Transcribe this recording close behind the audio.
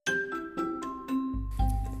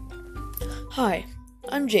Hi,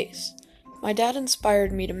 I'm Jace. My dad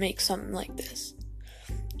inspired me to make something like this.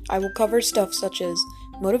 I will cover stuff such as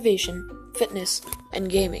motivation, fitness, and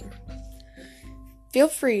gaming. Feel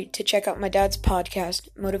free to check out my dad's podcast,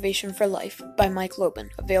 Motivation for Life, by Mike Lobin,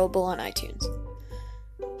 available on iTunes.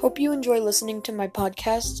 Hope you enjoy listening to my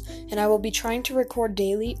podcasts, and I will be trying to record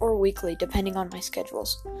daily or weekly depending on my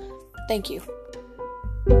schedules. Thank you.